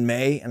marathon was in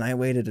May, and I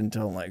waited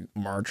until like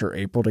March or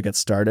April to get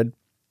started.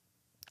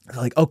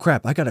 Like, oh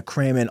crap, I got to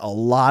cram in a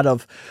lot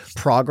of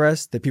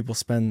progress that people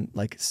spend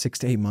like 6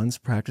 to 8 months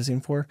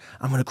practicing for.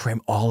 I'm going to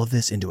cram all of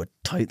this into a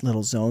tight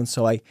little zone.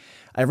 So I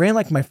ran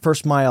like my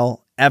first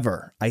mile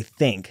ever, I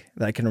think,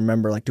 that I can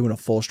remember, like doing a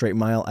full straight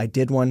mile. I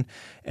did one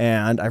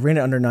and I ran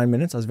it under 9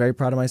 minutes. I was very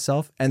proud of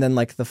myself. And then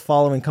like the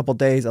following couple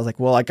days, I was like,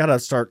 well, I got to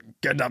start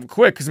getting up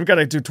quick because we got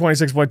to do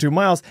 26.2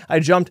 miles. I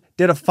jumped,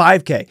 did a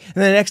 5K. And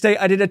then the next day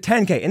I did a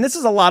 10K. And this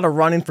is a lot of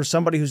running for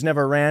somebody who's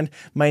never ran.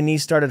 My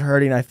knees started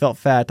hurting. I felt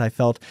fat. I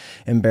felt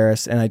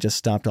embarrassed, and I just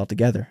stopped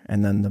altogether.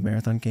 And then the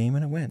marathon came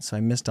and it went. So I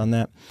missed on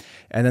that.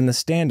 And then the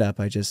stand-up,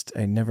 I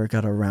never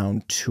got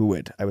around to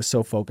it. I was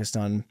so focused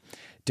on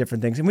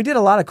different things. And we did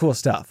a lot of cool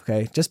stuff,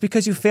 okay? Just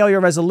because you fail your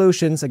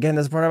resolutions, again,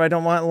 this is part of I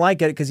don't want to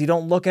like it, because you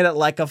don't look at it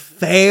like a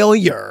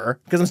failure,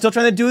 because I'm still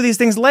trying to do these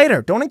things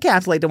later. Don't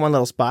encapsulate in one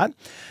little spot.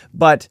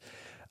 But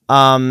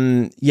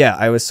yeah,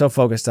 I was so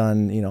focused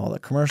on, you know, all the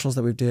commercials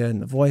that we did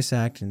and the voice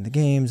acting and the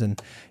games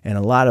and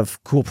a lot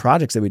of cool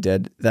projects that we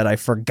did that I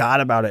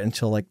forgot about it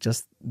until like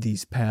just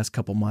these past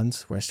couple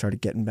months, where I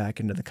started getting back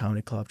into the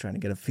comedy club, trying to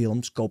get a feel.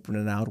 I'm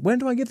scoping it out. When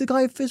do I give the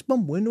guy a fist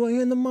bump? When do I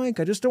hand the mic?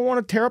 I just don't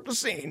want to tear up the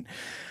scene.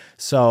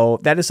 So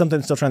that is something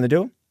I'm still trying to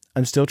do.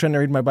 I'm still trying to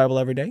read my Bible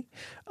every day.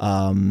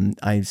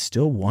 I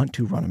still want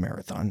to run a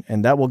marathon,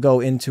 and that will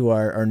go into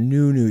our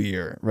new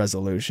year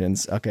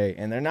resolutions. Okay.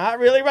 And they're not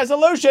really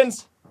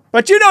resolutions,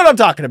 but you know what I'm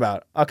talking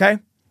about. Okay.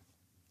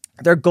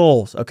 They're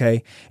goals.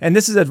 Okay. And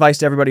this is advice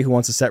to everybody who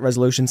wants to set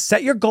resolutions.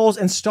 Set your goals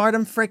and start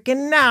them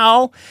freaking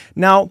now.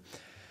 Now,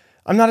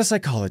 I'm not a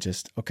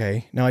psychologist.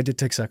 Okay. Now I did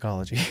take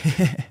psychology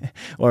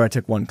or I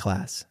took one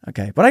class.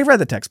 Okay. But I read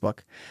the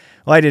textbook.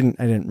 Well, I didn't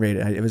read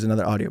it. It was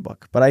another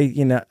audiobook. But I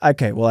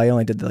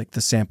only did like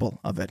the sample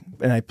of it,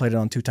 and I played it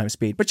on 2 times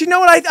speed. But you know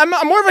what? I'm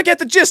more of a get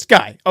the gist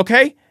guy.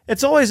 Okay,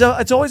 it's always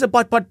a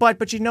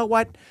but you know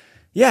what?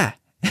 Yeah.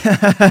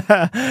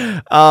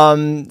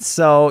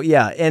 So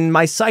yeah, in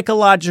my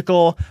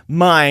psychological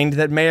mind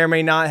that may or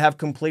may not have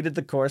completed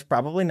the course,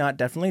 probably not,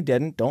 definitely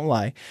didn't. Don't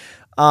lie.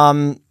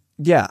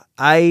 Yeah,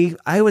 I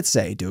would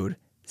say, dude,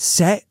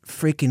 set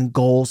freaking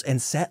goals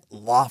and set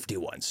lofty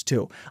ones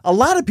too. A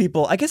lot of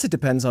people, I guess it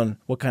depends on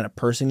what kind of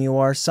person you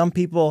are. Some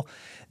people,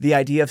 the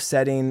idea of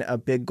setting a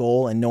big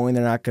goal and knowing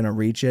they're not going to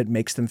reach it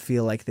makes them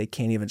feel like they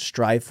can't even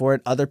strive for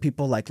it. Other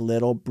people like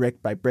little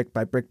brick by brick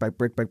by brick by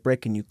brick by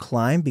brick, and you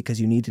climb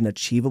because you need an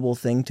achievable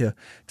thing to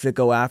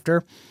go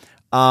after.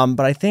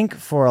 But I think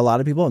for a lot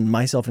of people, and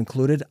myself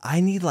included, I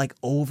need like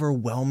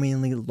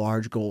overwhelmingly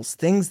large goals,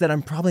 things that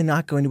I'm probably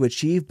not going to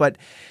achieve. But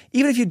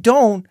even if you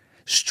don't,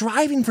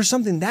 striving for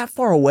something that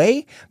far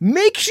away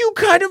makes you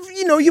kind of,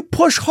 you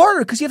push harder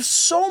because you have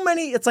so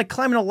many. It's like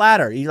climbing a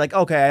ladder. You're like,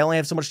 okay, I only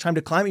have so much time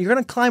to climb. You're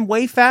going to climb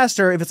way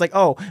faster if it's like,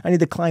 oh, I need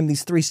to climb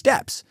these 3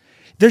 steps.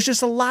 There's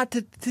just a lot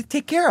to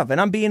take care of.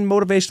 And I'm being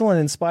motivational and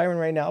inspiring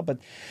right now. But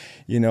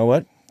you know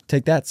what?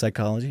 Take that,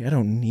 psychology. I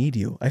don't need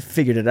you. I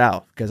figured it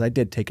out because I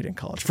did take it in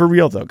college. For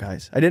real, though,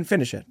 guys. I didn't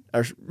finish it.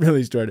 I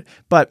really enjoyed it.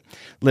 But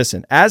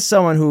listen, as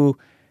someone who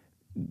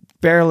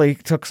barely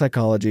took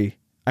psychology,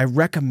 I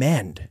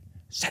recommend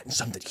setting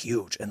something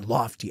huge and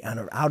lofty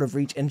and out of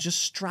reach and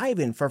just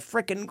striving for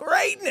freaking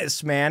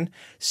greatness, man.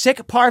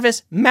 Sic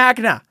parvis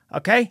magna,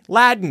 okay?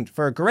 Latin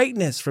for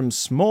greatness from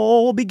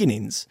small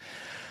beginnings.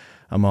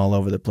 I'm all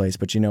over the place,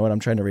 but you know what? I'm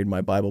trying to read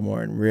my Bible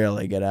more and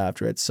really get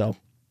after it, so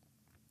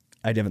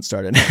I haven't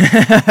started.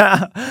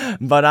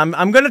 But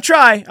I'm going to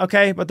try,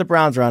 okay? But the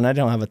Browns are on. I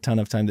don't have a ton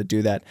of time to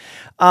do that.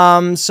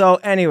 So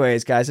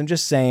anyways, guys, I'm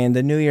just saying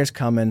the new year's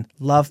coming.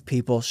 Love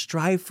people.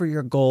 Strive for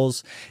your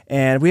goals.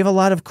 And we have a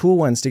lot of cool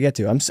ones to get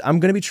to. I'm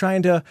going to be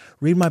trying to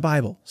read my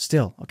Bible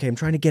still, okay? I'm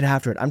trying to get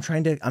after it. I'm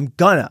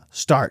gonna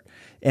start.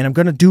 And I'm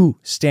going to do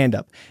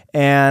stand-up.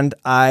 And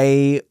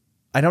I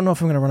don't know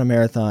if I'm going to run a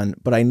marathon,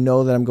 but I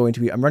know that I'm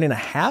running a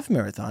half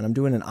marathon. I'm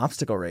doing an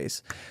obstacle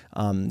race.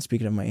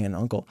 Speaking of my aunt and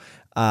uncle,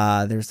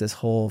 there's this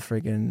whole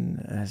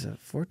friggin', is it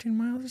 14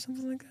 miles or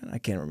something like that? I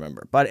can't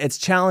remember, but it's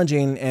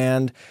challenging.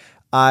 And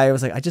I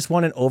was like, I just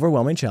want an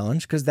overwhelming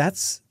challenge because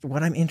that's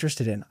what I'm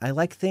interested in. I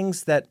like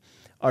things that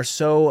are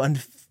so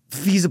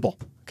unfeasible.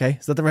 Okay.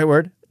 Is that the right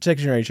word?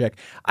 Dictionary check.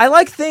 I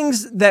like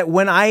things that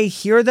when I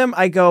hear them,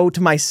 I go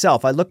to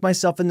myself. I look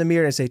myself in the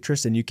mirror and I say,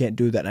 Tristan, you can't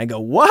do that. And I go,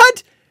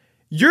 what?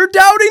 You're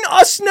doubting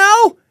us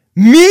now?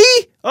 Me?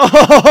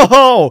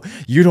 Oh,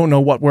 you don't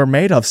know what we're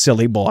made of,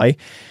 silly boy.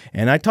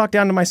 And I talk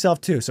down to myself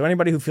too. So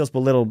anybody who feels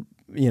belittled,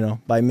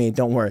 by me,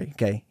 don't worry.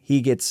 Okay.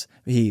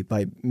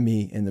 By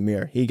me in the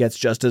mirror, he gets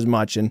just as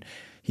much and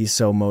he's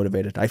so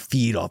motivated. I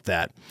feed off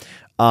that.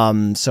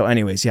 So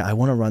anyways, yeah, I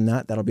want to run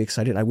that. That'll be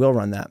exciting. I will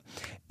run that.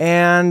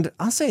 And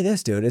I'll say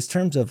this, dude, in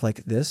terms of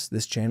like this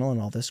channel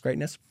and all this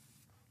greatness,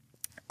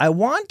 I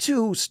want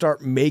to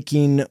start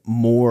making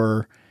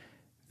more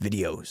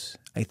videos.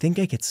 I think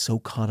I get so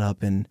caught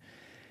up in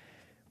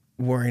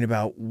worrying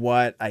about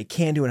what I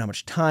can do and how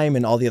much time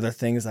and all the other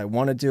things I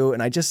want to do.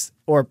 And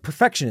or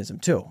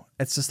perfectionism too.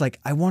 It's just like,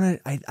 I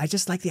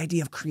just like the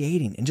idea of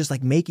creating and just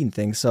like making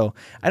things. So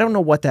I don't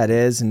know what that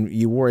is. And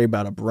you worry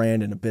about a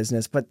brand and a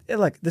business, but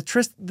the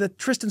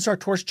Tristan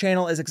Sartor's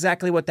channel is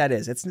exactly what that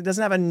is. It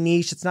doesn't have a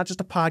niche. It's not just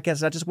a podcast.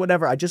 It's not just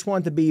whatever. I just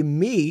want it to be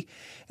me,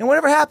 and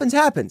whatever happens,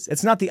 happens.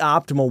 It's not the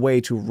optimal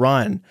way to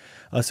run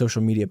a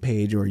social media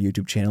page or a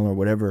YouTube channel or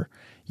whatever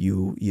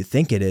you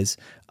think it is.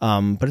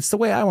 But it's the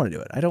way I want to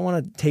do it. I don't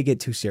want to take it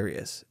too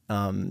serious.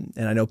 And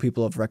I know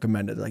people have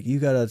recommended, like, you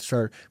got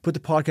to put the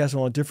podcast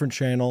on a different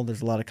channel.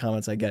 There's a lot of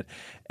comments I get,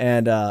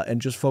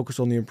 and just focus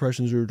on the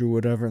impressions or do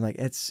whatever. And like,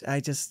 I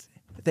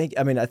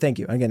thank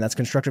you. Again, that's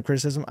constructive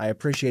criticism. I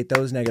appreciate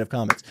those negative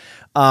comments.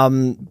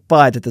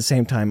 But at the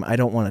same time, I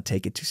don't want to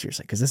take it too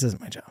seriously because this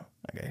isn't my job.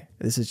 Okay.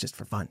 This is just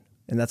for fun.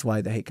 And that's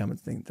why the hate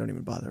comments thing don't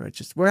even bother. It's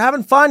just, we're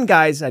having fun,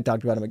 guys. I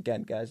talked about them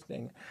again, guys.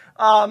 Thing.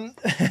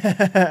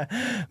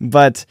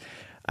 But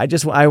I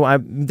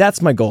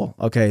that's my goal.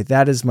 Okay.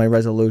 That is my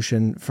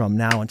resolution from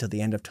now until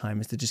the end of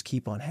time, is to just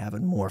keep on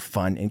having more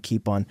fun and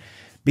keep on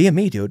being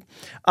me, dude.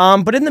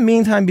 But in the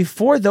meantime,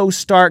 before those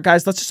start,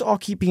 guys, let's just all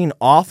keep being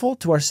awful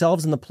to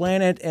ourselves and the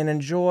planet and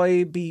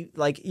enjoy the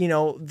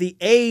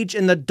age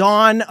and the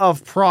dawn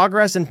of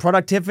progress and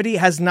productivity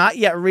has not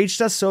yet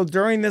reached us. So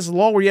during this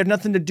lull where you have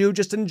nothing to do,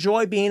 just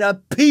enjoy being a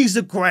piece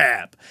of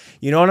crap.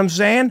 You know what I'm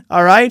saying?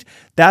 All right.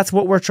 That's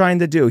what we're trying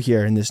to do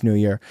here in this new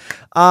year.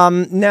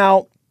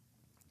 Now,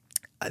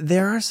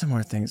 there are some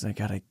more things I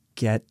got to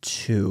get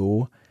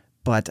to,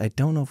 but I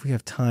don't know if we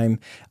have time.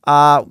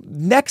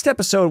 Next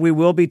episode, we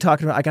will be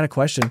talking about, I got a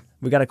question.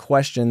 We got a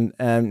question,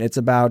 and it's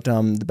about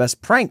the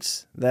best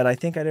pranks that I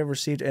think I'd ever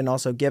received and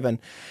also given.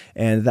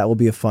 And that will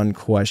be a fun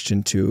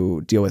question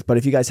to deal with. But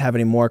if you guys have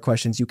any more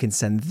questions, you can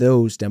send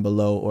those down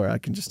below, or I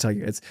can just tell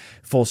you it's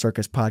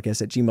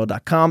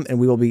FullCircusPodcast@gmail.com, and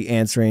we will be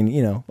answering,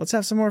 let's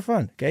have some more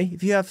fun, okay?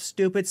 If you have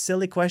stupid,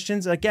 silly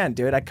questions, again,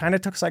 dude, I kind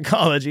of took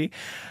psychology.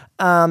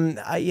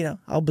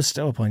 I'll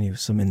bestow upon you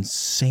some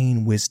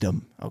insane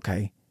wisdom,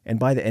 okay? And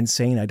by the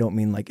insane, I don't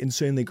mean like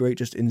insanely great,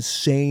 just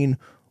insane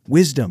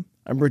wisdom.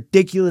 I'm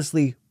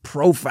ridiculously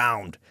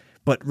profound,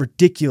 but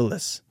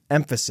ridiculous.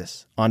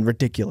 Emphasis on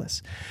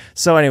ridiculous.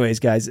 So anyways,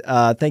 guys,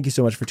 thank you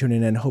so much for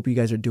tuning in. Hope you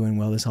guys are doing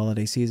well this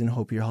holiday season.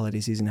 Hope your holiday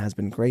season has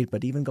been great.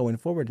 But even going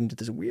forward into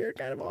this weird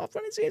kind of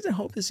off-running season,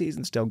 hope the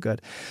season's still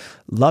good.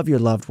 Love your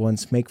loved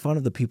ones. Make fun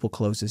of the people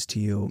closest to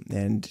you.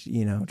 And,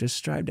 just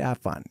strive to have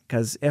fun.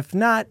 Because if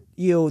not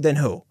you, then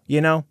who?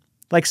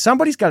 Like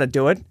somebody's got to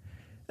do it.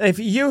 If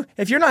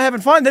you're not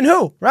having fun, then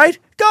who, right?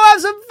 Go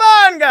have some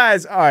fun,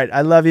 guys. All right,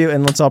 I love you,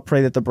 and let's all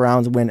pray that the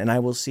Browns win, and I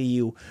will see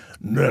you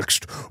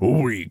next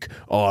week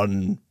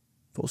on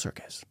Full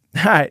Circus.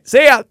 All right,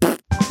 see ya.